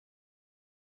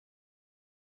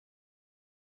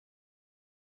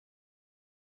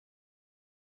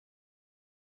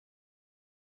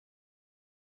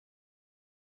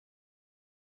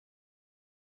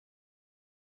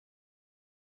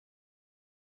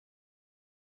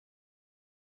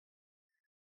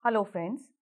Hello friends,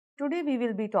 today we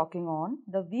will be talking on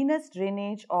the venous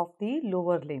drainage of the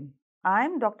lower limb. I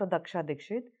am Dr. Daksha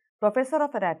Dixit, Professor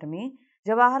of Anatomy,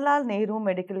 Jawaharlal Nehru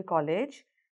Medical College,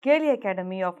 Kelly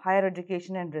Academy of Higher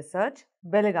Education and Research,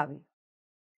 Belagavi.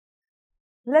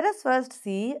 Let us first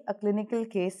see a clinical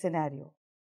case scenario.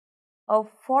 A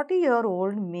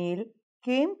 40-year-old male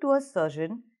came to a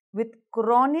surgeon with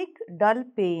chronic dull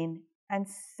pain and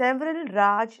several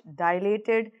large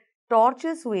dilated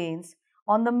tortuous veins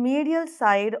on the medial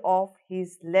side of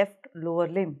his left lower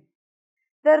limb.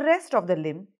 The rest of the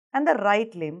limb and the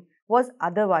right limb was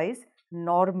otherwise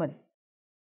normal.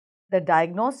 The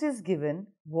diagnosis given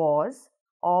was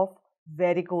of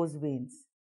varicose veins.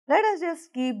 Let us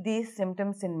just keep these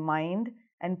symptoms in mind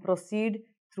and proceed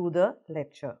through the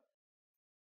lecture.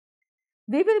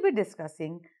 We will be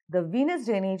discussing the venous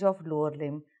drainage of lower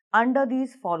limb under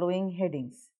these following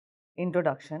headings: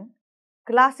 Introduction,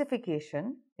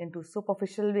 classification into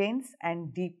superficial veins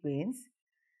and deep veins,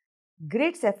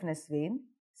 great saphenous vein,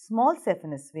 small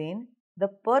saphenous vein, the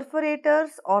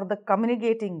perforators or the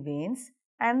communicating veins,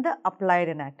 and the applied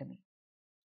anatomy.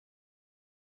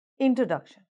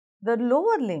 Introduction. The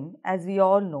lower limb, as we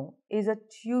all know, is a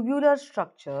tubular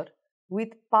structure with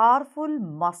powerful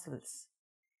muscles.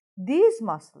 These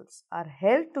muscles are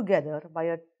held together by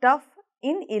a tough,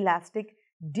 inelastic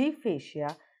deep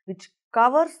fascia which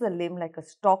covers the limb like a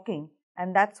stocking,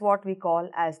 and that's what we call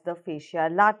as the fascia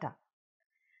lata.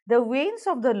 The veins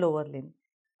of the lower limb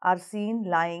are seen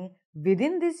lying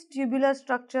within this tubular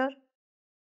structure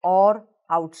or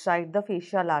outside the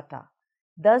fascia lata.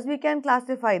 Thus, we can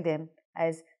classify them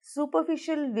as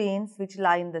superficial veins which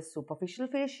lie in the superficial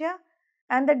fascia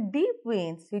and the deep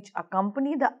veins which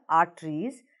accompany the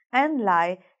arteries and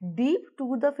lie deep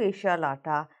to the fascia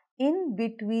lata in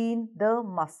between the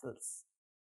muscles.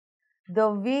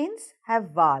 The veins have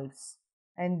valves,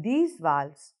 and these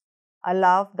valves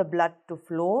allow the blood to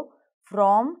flow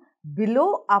from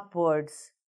below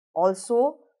upwards,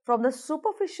 also from the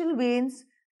superficial veins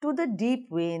to the deep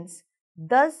veins,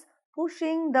 thus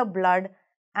pushing the blood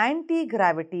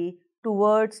anti-gravity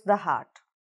towards the heart.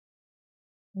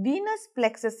 Venous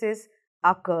plexuses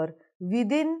occur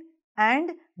within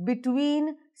and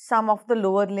between some of the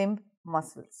lower limb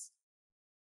muscles.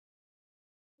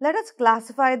 Let us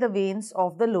classify the veins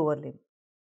of the lower limb.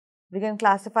 We can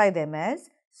classify them as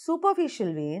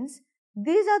superficial veins.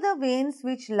 These are the veins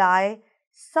which lie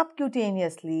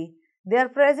subcutaneously. They are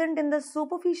present in the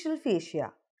superficial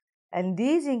fascia, and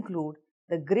these include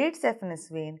the great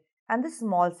saphenous vein and the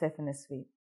small saphenous vein.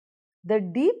 The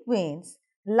deep veins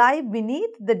lie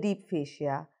beneath the deep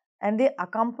fascia and they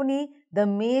accompany the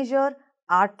major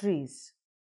arteries.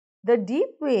 The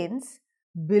deep veins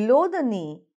below the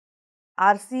knee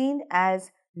are seen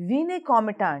as venae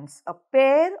comitants, a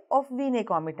pair of venae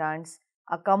comitants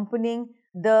accompanying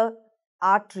the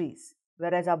arteries,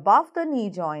 whereas above the knee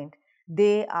joint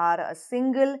they are a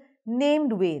single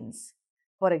named veins.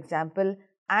 For example,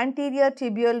 anterior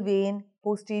tibial vein,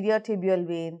 posterior tibial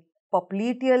vein,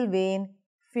 popliteal vein,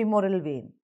 femoral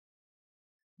vein.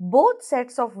 Both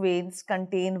sets of veins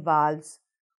contain valves.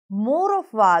 More of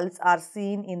valves are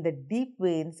seen in the deep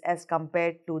veins as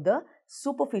compared to the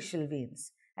superficial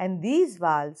veins, and these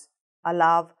valves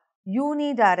allow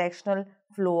unidirectional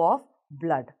flow of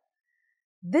blood.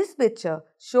 This picture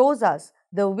shows us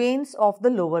the veins of the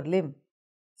lower limb.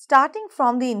 Starting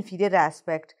from the inferior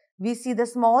aspect, we see the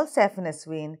small saphenous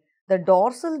vein, the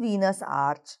dorsal venous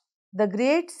arch, the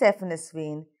great saphenous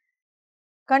vein.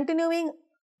 Continuing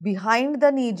behind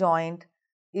the knee joint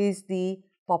is the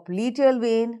popliteal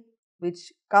vein,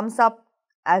 which comes up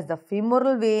as the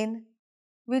femoral vein,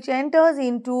 which enters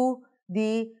into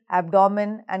the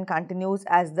abdomen and continues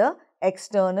as the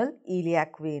external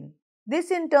iliac vein.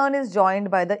 This in turn is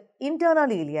joined by the internal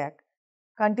iliac,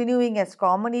 continuing as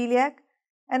common iliac,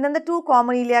 and then the two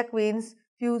common iliac veins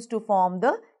fuse to form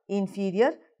the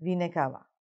inferior vena cava.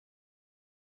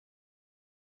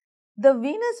 The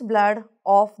venous blood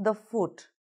of the foot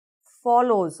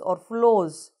follows or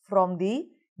flows from the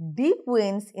deep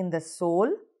veins in the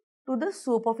sole to the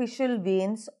superficial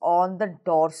veins on the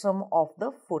dorsum of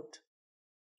the foot.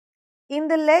 In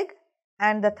the leg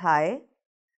and the thigh,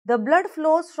 the blood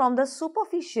flows from the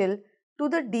superficial to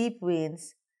the deep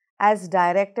veins as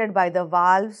directed by the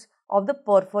valves of the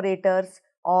perforators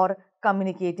or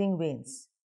communicating veins.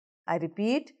 I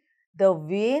repeat, the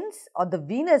veins or the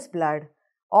venous blood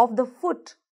of the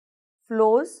foot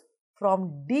flows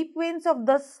from deep veins of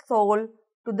the sole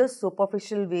to the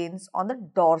superficial veins on the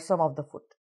dorsum of the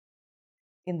foot.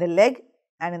 In the leg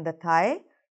and in the thigh,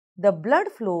 the blood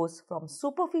flows from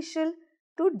superficial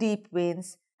to deep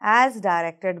veins as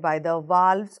directed by the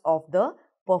valves of the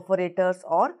perforators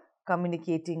or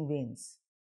communicating veins.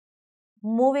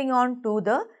 Moving on to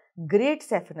the great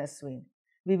saphenous vein.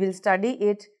 We will study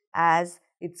it as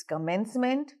its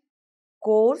commencement,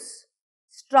 course,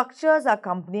 structures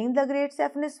accompanying the great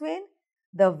saphenous vein,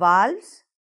 the valves,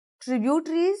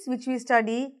 tributaries which we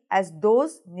study as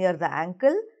those near the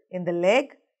ankle, in the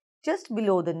leg, just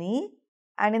below the knee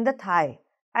and in the thigh,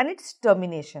 and its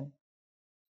termination.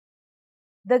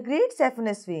 The great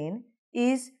saphenous vein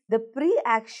is the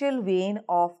preaxial vein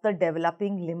of the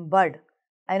developing limb bud,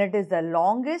 and it is the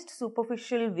longest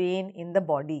superficial vein in the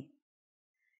body.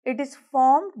 It is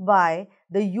formed by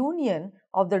the union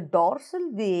of the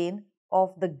dorsal vein of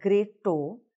the great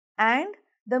toe and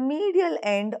the medial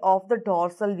end of the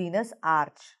dorsal venous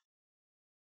arch.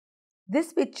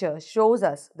 This picture shows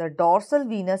us the dorsal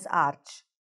venous arch,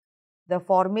 the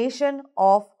formation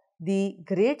of the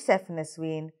great saphenous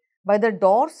vein by the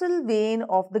dorsal vein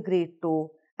of the great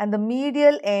toe and the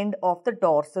medial end of the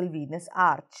dorsal venous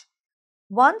arch.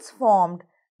 Once formed,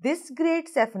 this great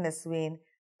saphenous vein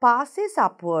passes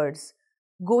upwards,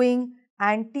 going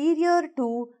anterior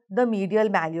to the medial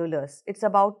malleolus. It's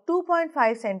about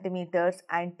 2.5 centimeters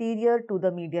anterior to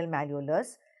the medial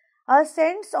malleolus,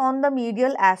 ascends on the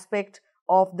medial aspect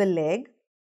of the leg,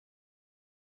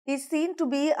 is seen to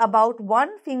be about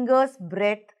 1 finger's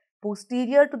breadth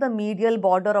posterior to the medial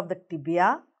border of the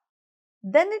tibia.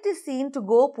 Then it is seen to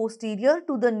go posterior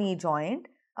to the knee joint,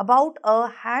 about a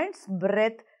hand's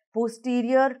breadth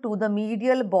posterior to the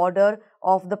medial border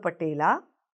of the patella.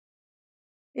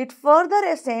 It further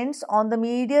ascends on the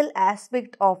medial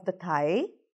aspect of the thigh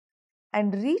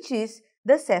and reaches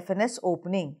the saphenous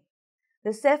opening.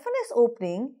 The saphenous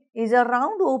opening is a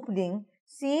round opening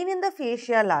seen in the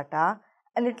fascia lata,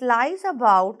 and it lies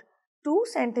about 2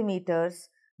 centimeters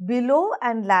below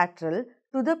and lateral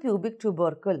to the pubic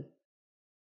tubercle.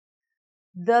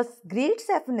 The great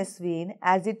saphenous vein,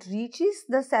 as it reaches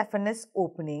the saphenous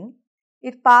opening,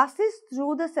 it passes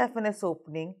through the saphenous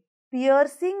opening,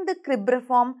 piercing the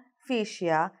cribriform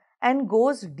fascia and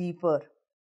goes deeper.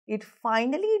 It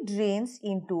finally drains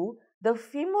into the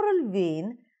femoral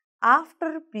vein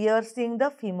after piercing the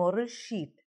femoral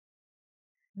sheath.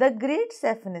 The great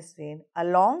saphenous vein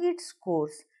along its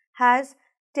course has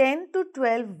 10 to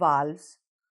 12 valves,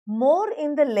 more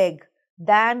in the leg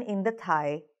than in the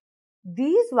thigh.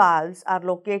 These valves are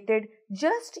located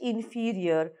just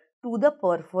inferior to the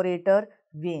perforator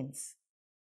veins.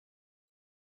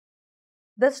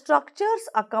 The structures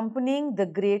accompanying the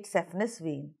great saphenous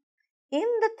vein. In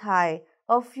the thigh,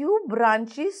 a few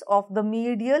branches of the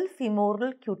medial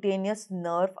femoral cutaneous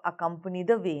nerve accompany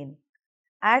the vein.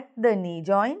 At the knee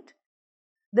joint,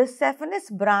 the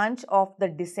saphenous branch of the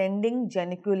descending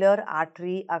genicular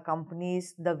artery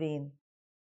accompanies the vein.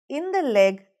 In the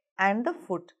leg and the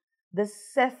foot, the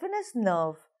saphenous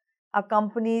nerve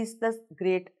accompanies the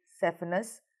great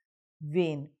saphenous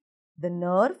vein. The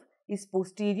nerve is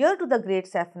posterior to the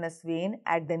great saphenous vein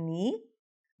at the knee,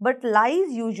 but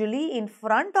lies usually in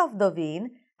front of the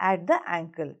vein at the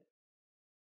ankle.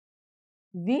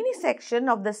 Venesection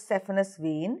of the saphenous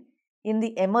vein in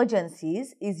the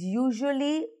emergencies is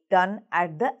usually done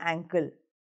at the ankle.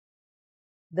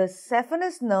 The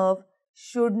saphenous nerve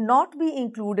should not be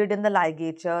included in the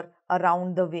ligature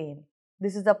around the vein.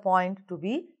 This is a point to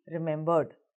be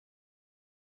remembered.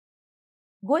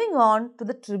 Going on to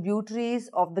the tributaries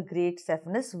of the great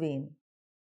saphenous vein.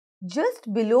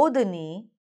 Just below the knee,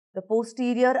 the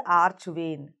posterior arch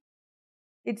vein.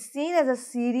 It's seen as a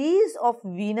series of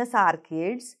venous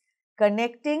arcades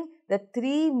connecting the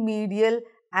 3 medial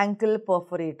ankle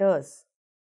perforators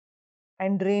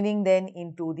and draining then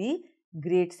into the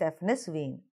great saphenous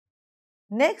vein.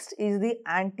 Next is the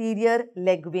anterior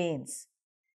leg veins.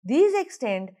 These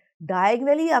extend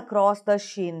diagonally across the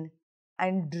shin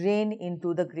and drain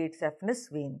into the great saphenous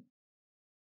vein.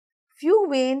 Few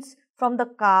veins from the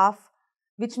calf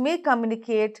which may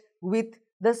communicate with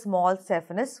the small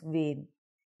saphenous vein.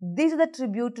 These are the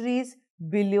tributaries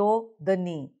below the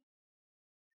knee.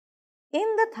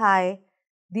 In the thigh,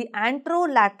 the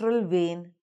anterolateral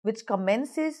vein, which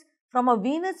commences from a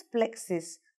venous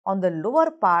plexus on the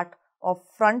lower part of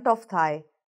front of thigh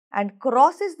and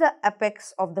crosses the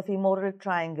apex of the femoral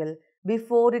triangle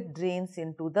before it drains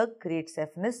into the great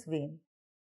saphenous vein.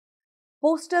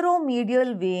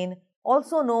 Posteromedial vein,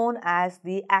 also known as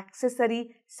the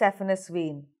accessory saphenous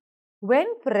vein.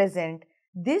 When present,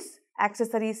 this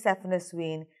accessory saphenous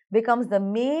vein becomes the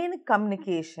main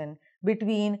communication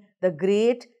between the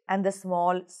great and the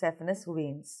small saphenous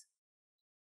veins.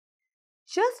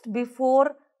 Just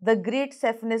before the great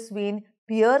saphenous vein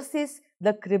pierces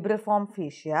the cribriform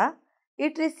fascia,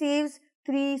 it receives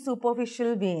 3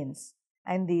 superficial veins.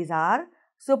 and these are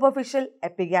superficial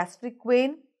epigastric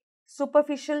vein,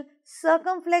 superficial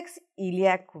circumflex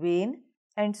iliac vein,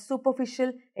 and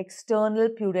superficial external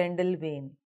pudendal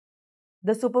vein.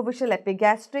 The superficial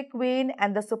epigastric vein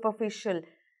and the superficial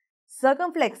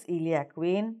circumflex iliac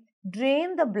vein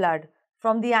drain the blood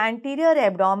from the anterior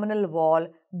abdominal wall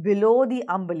below the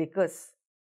umbilicus.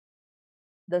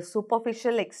 The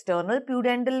superficial external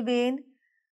pudendal vein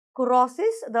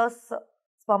crosses the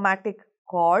spermatic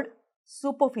cord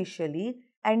superficially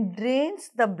and drains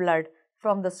the blood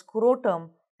from the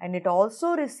scrotum, and it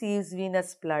also receives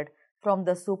venous blood from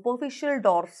the superficial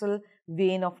dorsal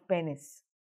vein of penis.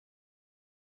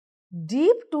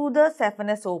 Deep to the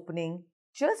saphenous opening,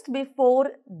 just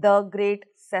before the great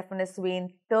saphenous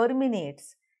vein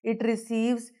terminates, it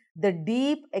receives the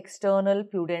deep external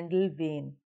pudendal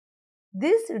vein.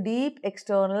 This deep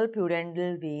external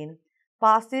pudendal vein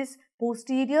passes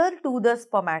posterior to the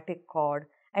spermatic cord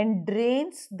and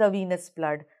drains the venous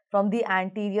blood from the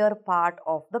anterior part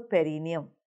of the perineum.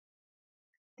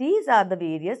 These are the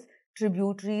various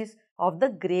tributaries of the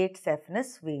great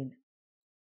saphenous vein.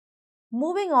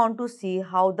 Moving on to see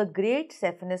how the great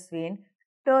saphenous vein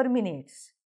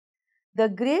terminates. The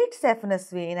great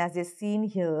saphenous vein, as is seen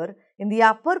here in the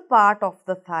upper part of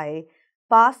the thigh,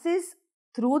 passes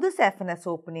through the saphenous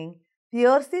opening,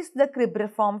 pierces the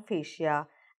cribriform fascia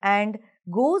and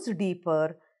goes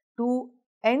deeper to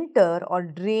enter or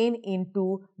drain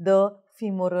into the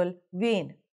femoral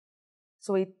vein.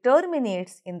 So it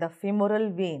terminates in the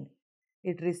femoral vein.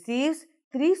 It receives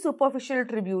 3 superficial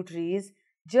tributaries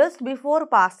just before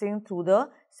passing through the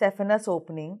saphenous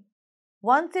opening.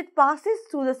 Once it passes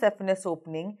through the saphenous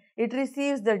opening, it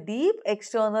receives the deep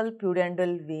external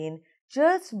pudendal vein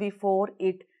just before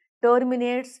it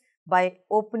terminates by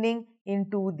opening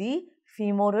into the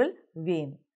femoral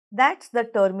vein. That's the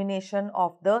termination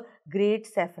of the great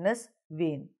saphenous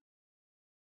vein.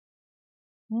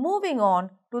 Moving on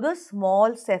to the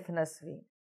small saphenous vein.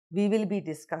 We will be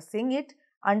discussing it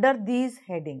under these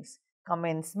headings: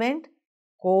 commencement,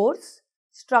 course,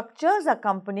 structures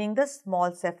accompanying the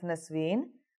small saphenous vein,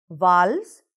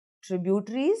 valves,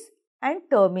 tributaries, and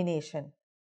termination.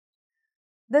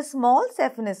 The small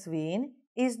saphenous vein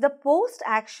is the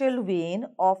post-axial vein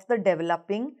of the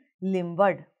developing limb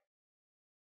bud.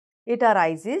 It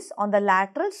arises on the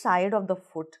lateral side of the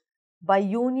foot by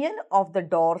union of the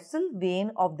dorsal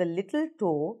vein of the little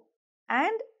toe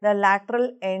and the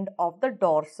lateral end of the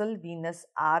dorsal venous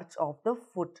arch of the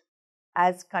foot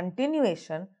as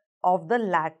continuation of the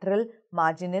lateral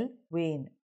marginal vein.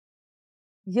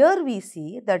 Here we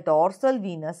see the dorsal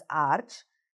venous arch,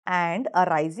 and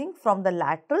arising from the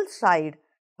lateral side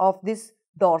of this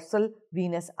dorsal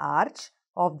venous arch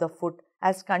of the foot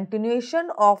as continuation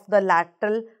of the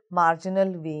lateral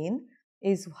marginal vein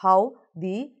is how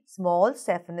the small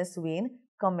saphenous vein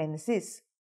commences.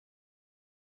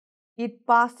 It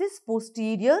passes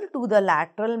posterior to the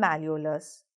lateral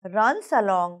malleolus, runs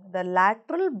along the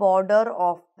lateral border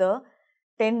of the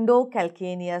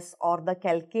tendocalcaneus or the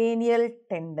calcaneal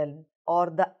tendon or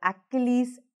the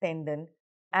Achilles tendon,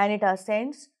 and it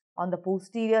ascends on the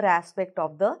posterior aspect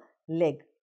of the leg.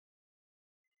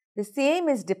 The same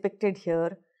is depicted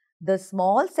here. The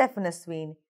small saphenous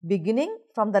vein, beginning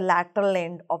from the lateral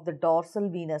end of the dorsal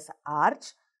venous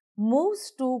arch,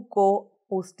 moves to go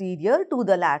posterior to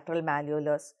the lateral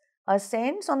malleolus,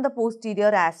 ascends on the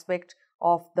posterior aspect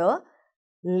of the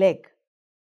leg,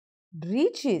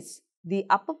 reaches the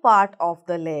upper part of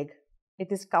the leg.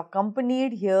 It is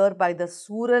accompanied here by the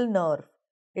sural nerve.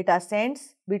 It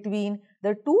ascends between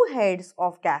the two heads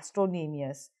of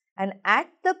gastrocnemius, and at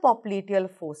the popliteal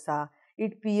fossa,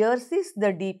 it pierces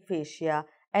the deep fascia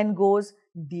and goes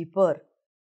deeper.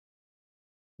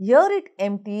 Here it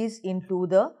empties into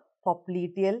the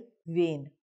popliteal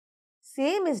vein.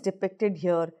 Same is depicted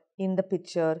here in the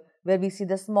picture where we see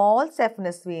the small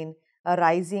saphenous vein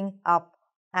rising up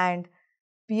and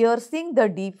piercing the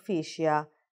deep fascia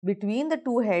between the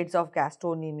two heads of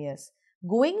gastrocnemius,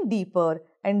 going deeper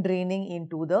and draining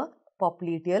into the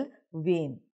popliteal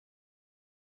vein.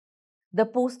 The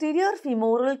posterior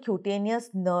femoral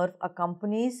cutaneous nerve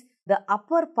accompanies the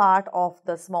upper part of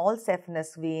the small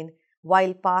saphenous vein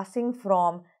while passing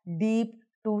from deep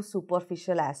to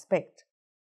superficial aspect.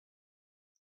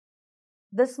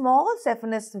 The small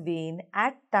saphenous vein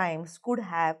at times could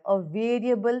have a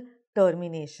variable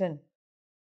termination.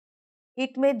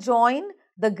 It may join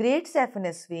the great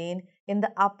saphenous vein in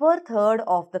the upper third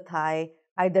of the thigh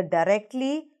either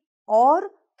directly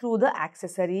or through the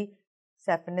accessory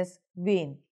saphenous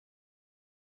vein.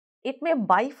 It may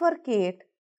bifurcate,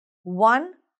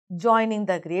 one joining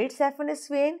the great saphenous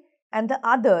vein and the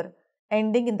other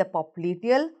ending in the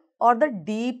popliteal or the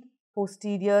deep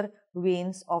posterior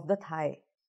veins of the thigh.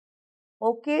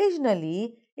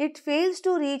 Occasionally, it fails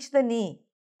to reach the knee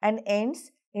and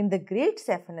ends in the great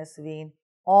saphenous vein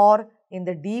or in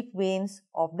the deep veins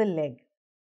of the leg.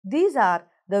 These are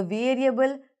the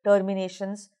variable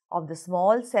terminations of the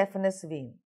small saphenous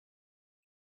vein.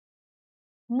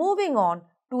 Moving on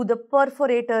to the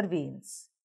perforator veins.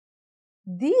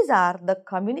 These are the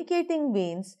communicating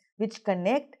veins which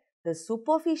connect the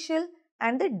superficial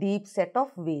and the deep set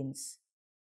of veins.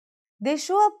 They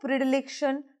show a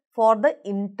predilection for the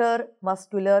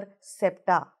intermuscular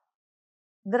septa.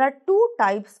 There are two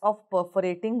types of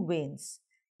perforating veins,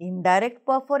 indirect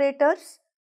perforators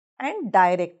and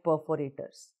direct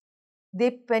perforators.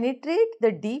 They penetrate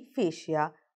the deep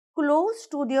fascia close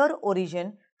to their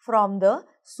origin from the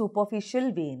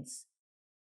superficial veins.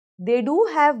 They do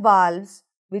have valves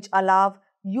which allow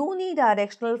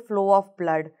unidirectional flow of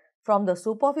blood from the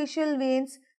superficial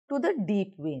veins to the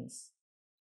deep veins.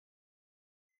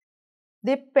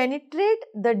 They penetrate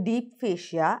the deep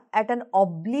fascia at an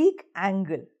oblique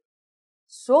angle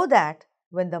so that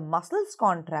when the muscles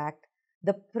contract,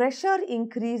 the pressure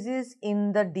increases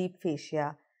in the deep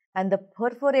fascia and the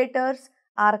perforators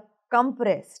are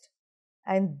compressed,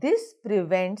 and this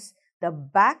prevents the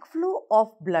backflow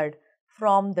of blood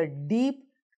from the deep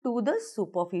to the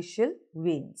superficial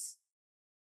veins.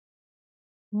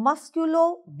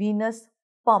 Musculovenous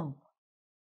pump.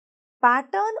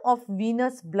 Pattern of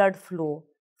venous blood flow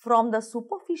from the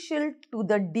superficial to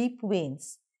the deep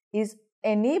veins is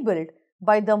enabled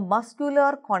by the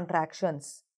muscular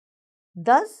contractions,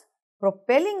 thus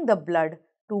propelling the blood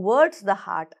towards the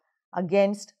heart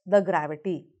against the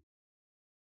gravity.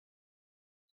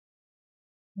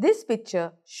 This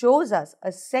picture shows us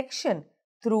a section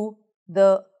through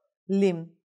the limb,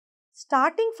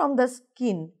 starting from the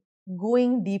skin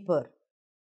going deeper.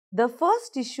 The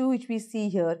first tissue which we see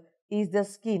here is the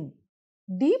skin.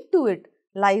 Deep to it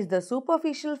lies the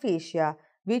superficial fascia,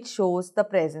 which shows the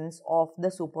presence of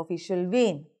the superficial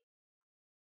vein.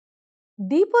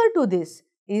 Deeper to this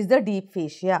is the deep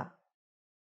fascia.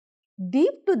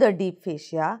 Deep to the deep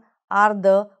fascia are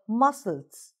the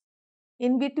muscles.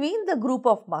 In between the group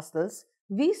of muscles,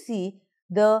 we see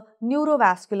the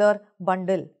neurovascular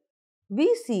bundle.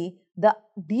 We see the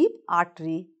deep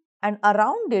artery, and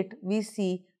around it we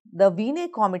see the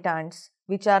venae comitants,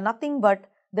 which are nothing but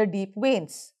the deep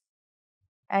veins.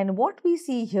 And what we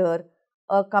see here,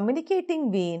 a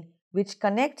communicating vein which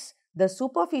connects the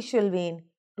superficial vein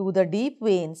to the deep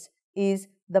veins, is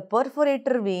the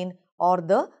perforator vein or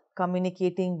the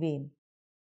communicating vein.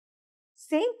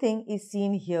 Same thing is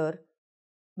seen here,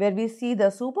 where we see the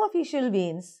superficial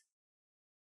veins,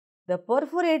 the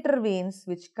perforator veins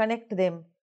which connect them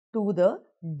to the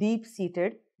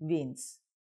deep-seated veins.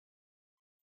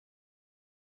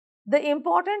 The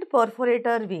important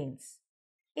perforator veins.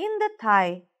 In the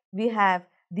thigh, we have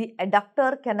the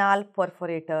adductor canal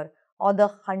perforator or the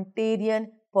Hunterian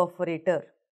perforator.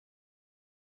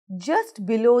 Just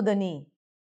below the knee,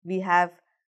 we have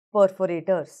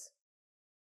perforators.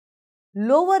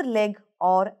 Lower leg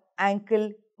or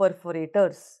ankle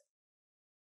perforators,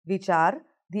 which are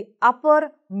the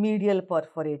upper medial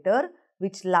perforator,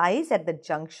 which lies at the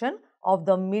junction of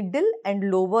the middle and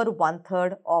lower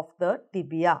 1/3 of the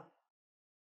tibia.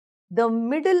 The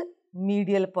middle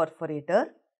medial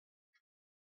perforator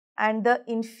and the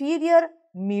inferior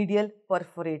medial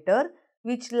perforator,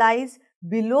 which lies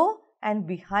below and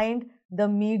behind the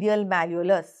medial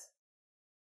malleolus.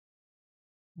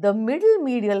 The middle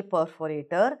medial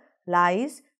perforator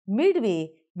lies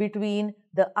midway between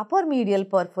the upper medial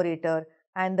perforator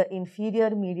and the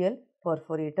inferior medial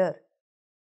perforator.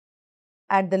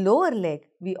 At the lower leg,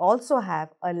 we also have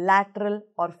a lateral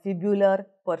or fibular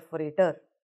perforator.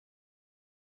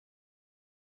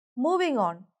 Moving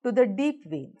on to the deep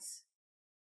veins.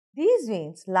 These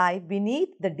veins lie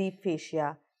beneath the deep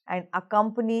fascia and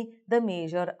accompany the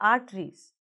major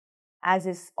arteries. As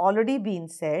is already been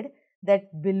said,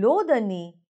 that below the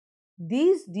knee,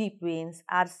 these deep veins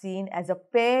are seen as a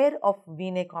pair of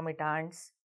venae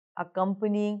comitants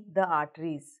accompanying the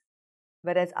arteries,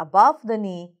 whereas above the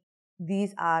knee,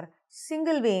 these are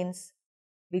single veins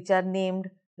which are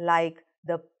named like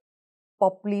the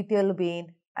popliteal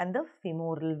vein and the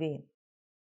femoral vein.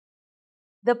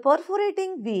 The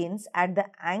perforating veins at the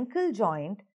ankle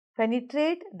joint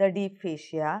penetrate the deep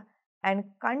fascia and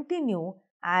continue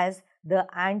as the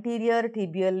anterior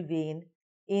tibial vein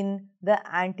in the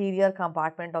anterior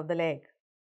compartment of the leg.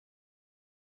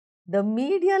 The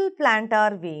medial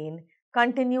plantar vein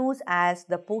continues as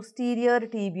the posterior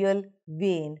tibial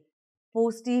vein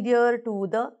posterior to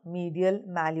the medial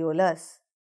malleolus.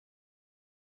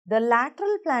 The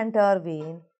lateral plantar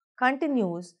vein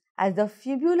continues as the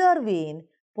fibular vein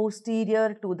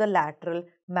posterior to the lateral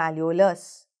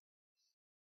malleolus.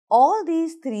 All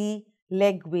these three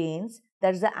leg veins,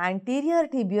 that is the anterior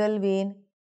tibial vein,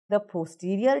 the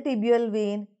posterior tibial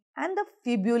vein and the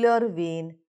fibular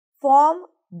vein, form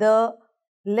the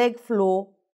leg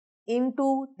flow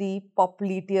into the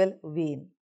popliteal vein.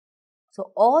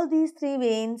 So, all these three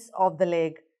veins of the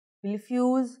leg will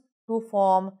fuse to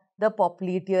form the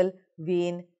popliteal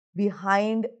vein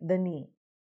behind the knee,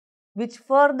 which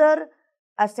further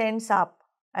ascends up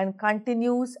and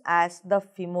continues as the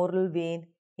femoral vein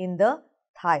in the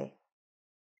thigh.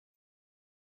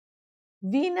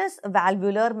 Venous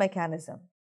valvular mechanism.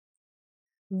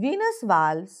 Venous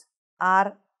valves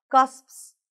are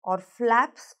cusps or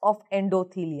flaps of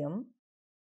endothelium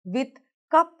with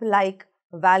cup-like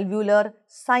valvular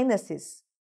sinuses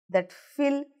that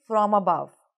fill from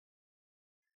above.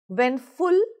 When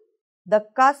full, the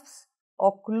cusps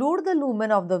occlude the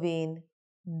lumen of the vein,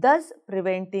 thus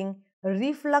preventing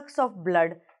reflux of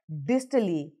blood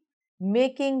distally,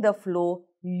 making the flow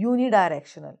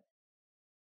unidirectional.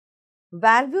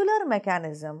 Valvular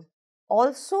mechanism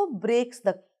also breaks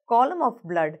the column of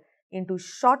blood into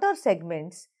shorter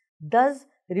segments, thus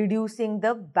reducing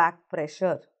the back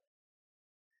pressure.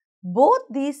 Both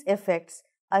these effects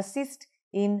assist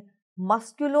in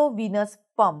musculovenous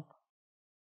pump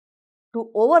to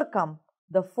overcome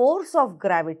the force of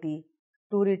gravity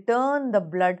to return the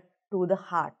blood to the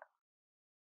heart.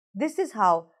 This is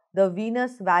how the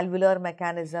venous valvular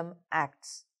mechanism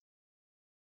acts.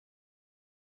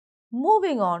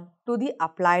 Moving on to the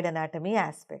applied anatomy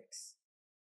aspects.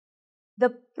 The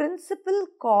principal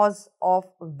cause of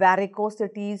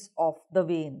varicosities of the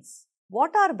veins.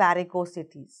 What are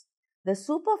varicosities? The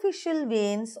superficial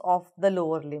veins of the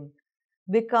lower limb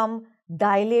become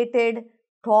dilated,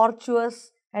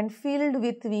 tortuous and filled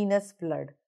with venous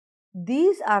blood.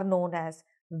 These are known as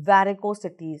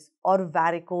varicosities or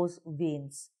varicose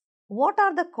veins. What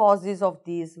are the causes of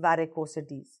these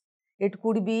varicosities? It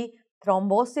could be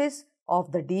thrombosis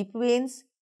of the deep veins,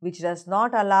 which does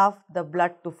not allow the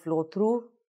blood to flow through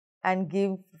and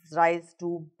gives rise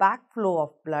to backflow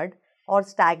of blood or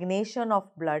stagnation of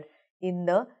blood in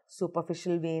the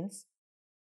superficial veins.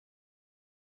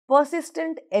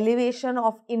 Persistent elevation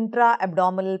of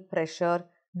intra-abdominal pressure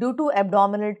due to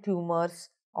abdominal tumors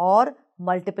or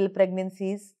multiple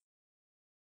pregnancies,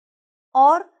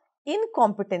 or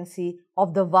incompetency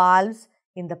of the valves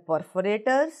in the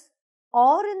perforators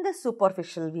or in the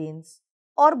superficial veins,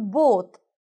 or both.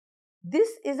 This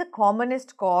is the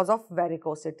commonest cause of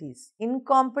varicosities: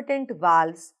 incompetent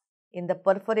valves in the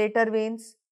perforator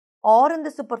veins or in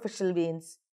the superficial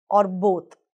veins, or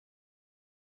both.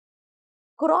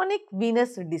 Chronic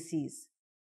venous disease.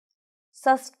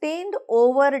 Sustained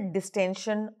over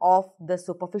distension of the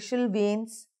superficial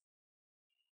veins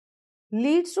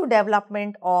leads to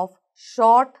development of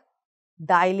short,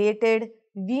 dilated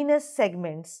venous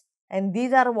segments, and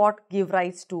these are what give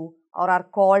rise to or are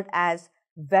called as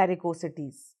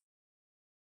varicosities.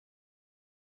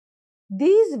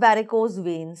 These varicose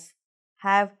veins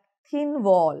have thin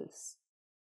walls.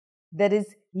 There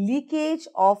is leakage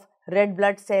of red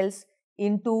blood cells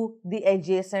into the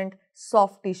adjacent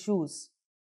soft tissues.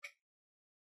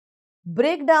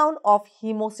 Breakdown of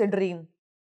hemosiderin,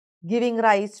 giving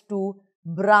rise to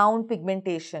brown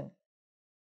pigmentation.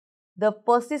 The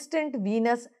persistent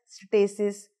venous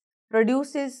stasis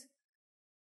produces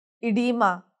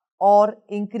edema or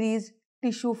increased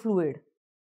tissue fluid.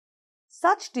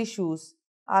 Such tissues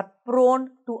are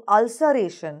prone to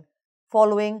ulceration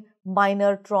following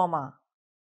minor trauma.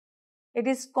 It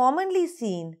is commonly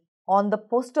seen on the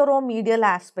posteromedial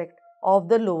aspect of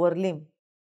the lower limb.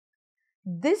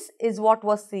 This is what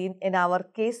was seen in our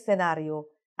case scenario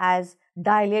as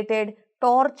dilated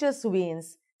tortuous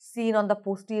veins seen on the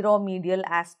posteromedial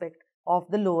aspect of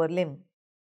the lower limb.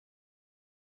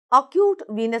 Acute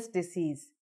venous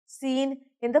disease seen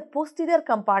in the posterior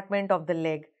compartment of the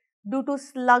leg due to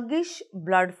sluggish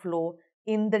blood flow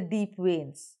in the deep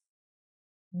veins.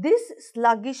 This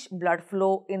sluggish blood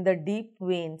flow in the deep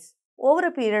veins over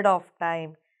a period of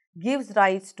time gives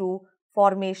rise to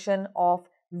formation of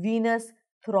venous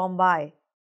thrombi.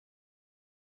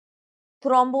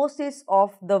 Thrombosis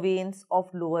of the veins of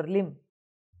lower limb.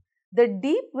 The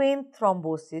deep vein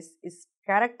thrombosis is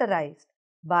characterized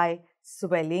by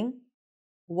swelling,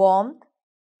 warmth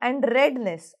and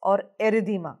redness or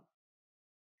erythema.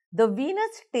 The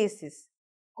venous stasis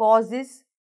causes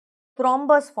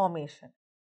thrombus formation.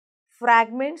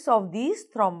 Fragments of these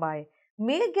thrombi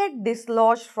may get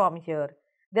dislodged from here.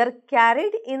 They are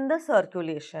carried in the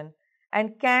circulation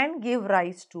and can give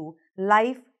rise to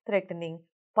life-threatening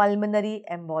pulmonary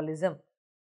embolism.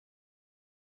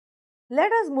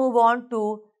 Let us move on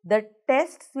to the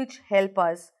tests which help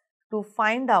us to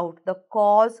find out the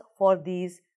cause for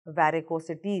these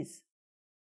varicosities.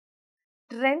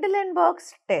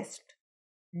 Trendelenburg's test,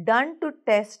 done to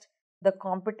test the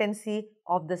competency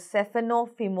of the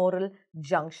saphenofemoral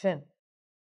junction,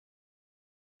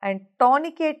 and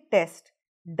tourniquet test,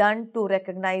 done to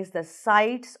recognize the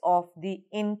sites of the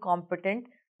incompetent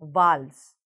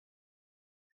valves.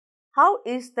 How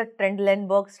is the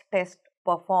Trendelenburg's test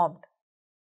performed?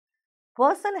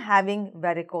 Person having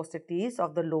varicosities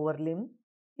of the lower limb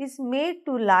is made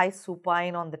to lie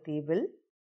supine on the table,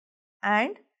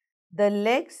 and the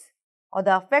legs or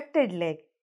the affected leg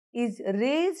is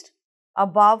raised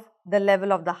above the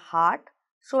level of the heart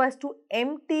so as to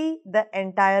empty the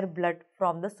entire blood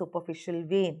from the superficial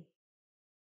vein.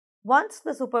 Once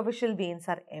the superficial veins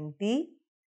are empty,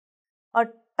 a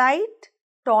tight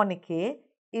tourniquet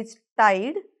is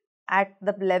tied at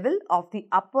the level of the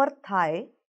upper thigh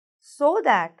so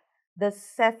that the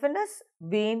saphenous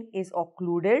vein is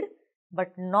occluded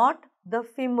but not the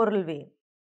femoral vein.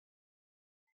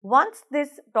 Once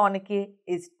this tourniquet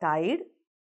is tied,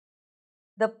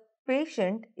 the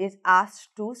patient is asked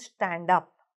to stand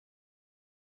up.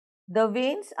 The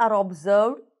veins are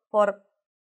observed for a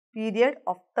period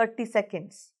of 30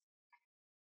 seconds.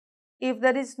 If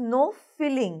there is no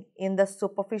filling in the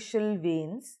superficial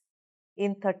veins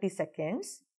in 30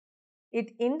 seconds,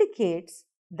 it indicates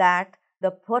that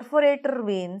the perforator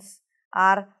veins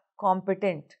are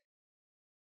competent.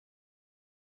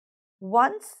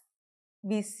 Once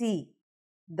we see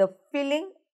the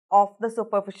filling of the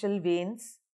superficial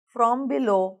veins from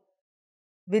below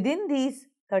within these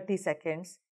 30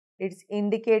 seconds, it's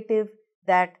indicative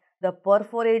that the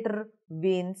perforator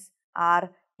veins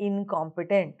are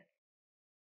incompetent.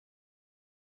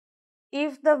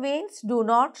 If the veins do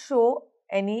not show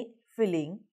any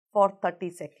filling for 30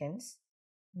 seconds,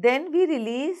 then we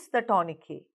release the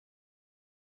tourniquet.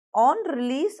 On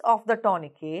release of the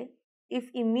tourniquet, if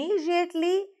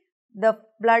immediately the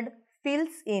blood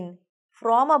fills in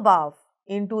from above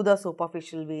into the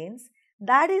superficial veins,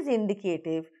 that is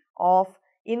indicative of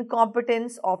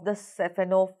incompetence of the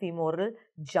saphenofemoral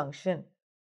junction.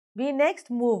 We next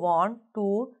move on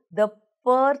to the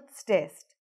Perth's test.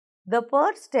 The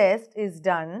Perth's test is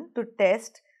done to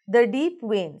test the deep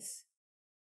veins.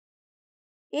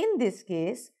 In this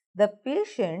case, the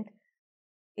patient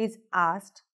is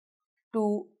asked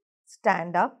to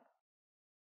stand up.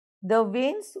 The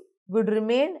veins would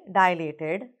remain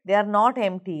dilated, they are not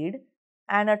emptied,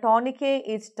 and a tourniquet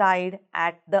is tied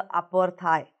at the upper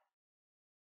thigh.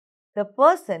 The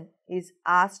person is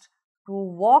asked to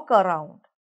walk around.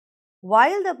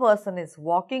 While the person is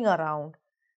walking around,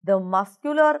 the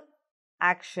muscular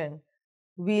action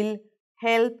will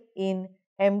help in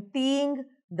emptying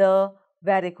the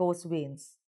varicose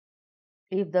veins.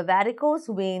 If the varicose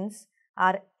veins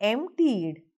are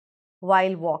emptied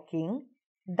while walking,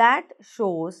 that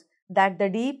shows that the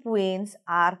deep veins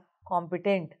are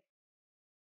competent.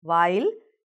 While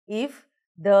if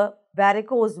the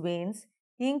varicose veins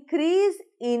increase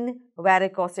in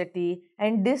varicosity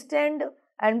and distend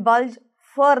and bulge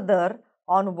further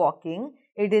on walking,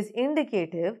 it is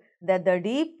indicative that the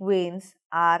deep veins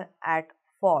are at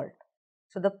fault.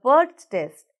 So, the Perth's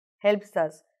test helps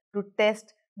us to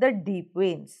test the deep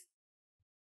veins.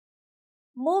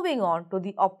 Moving on to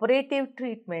the operative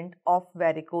treatment of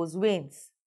varicose veins.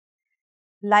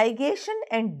 Ligation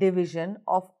and division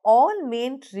of all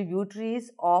main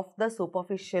tributaries of the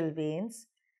superficial veins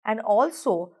and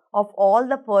also of all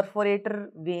the perforator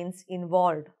veins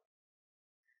involved.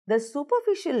 The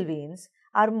superficial veins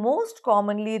are most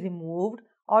commonly removed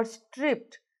or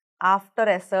stripped after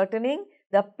ascertaining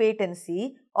the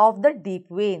patency of the deep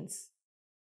veins.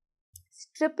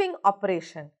 Stripping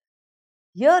operation.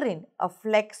 Herein, a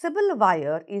flexible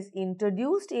wire is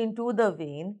introduced into the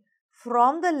vein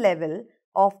from the level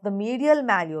of the medial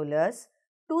malleolus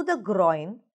to the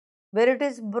groin, where it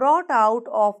is brought out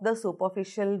of the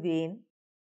superficial vein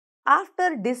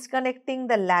after disconnecting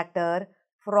the latter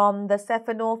from the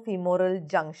saphenofemoral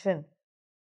junction.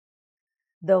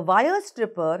 The wire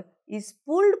stripper is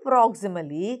pulled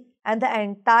proximally and the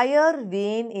entire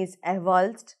vein is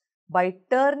avulsed by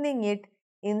turning it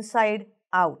inside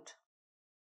out.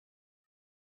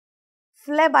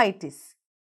 Phlebitis.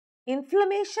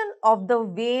 Inflammation of the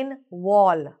vein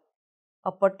wall,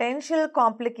 a potential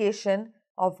complication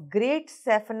of great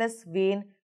saphenous vein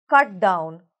cut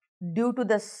down due to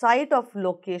the site of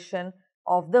location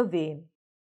of the vein.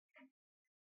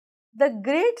 The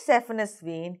great saphenous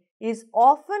vein is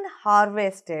often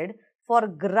harvested for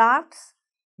grafts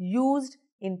used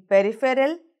in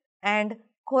peripheral and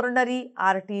coronary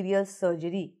arterial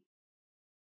surgery.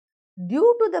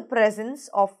 Due to the presence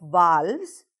of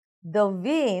valves, the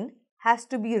vein has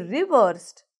to be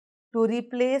reversed to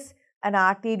replace an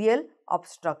arterial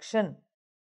obstruction.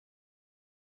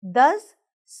 Thus,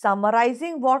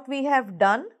 summarizing what we have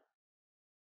done,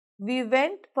 we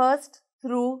went first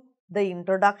through the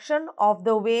introduction of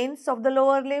the veins of the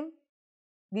lower limb.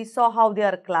 We saw how they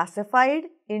are classified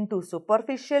into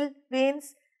superficial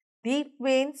veins, deep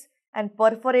veins, and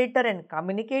perforator and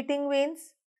communicating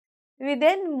veins. We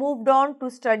then moved on to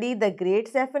study the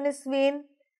great saphenous vein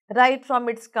right from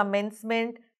its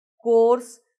commencement,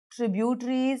 course,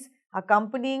 tributaries,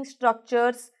 accompanying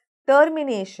structures,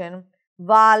 termination,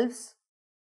 valves.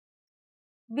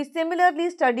 We similarly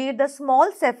studied the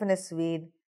small saphenous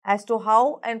vein as to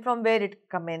how and from where it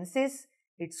commences,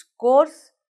 its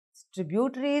course, its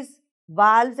tributaries,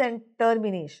 valves and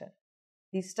termination.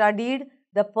 We studied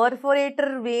the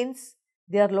perforator veins,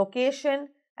 their location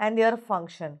and their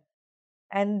function.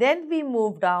 And then we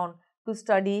moved on to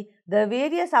study the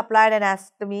various applied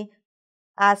anatomy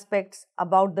aspects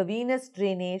about the venous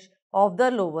drainage of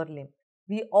the lower limb.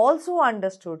 We also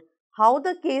understood how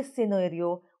the case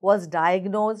scenario was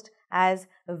diagnosed as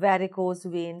varicose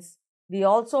veins. We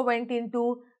also went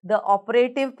into the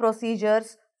operative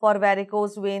procedures for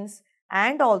varicose veins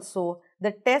and also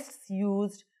the tests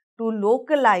used to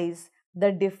localize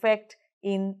the defect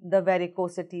in the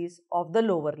varicosities of the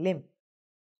lower limb.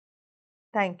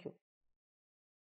 Thank you.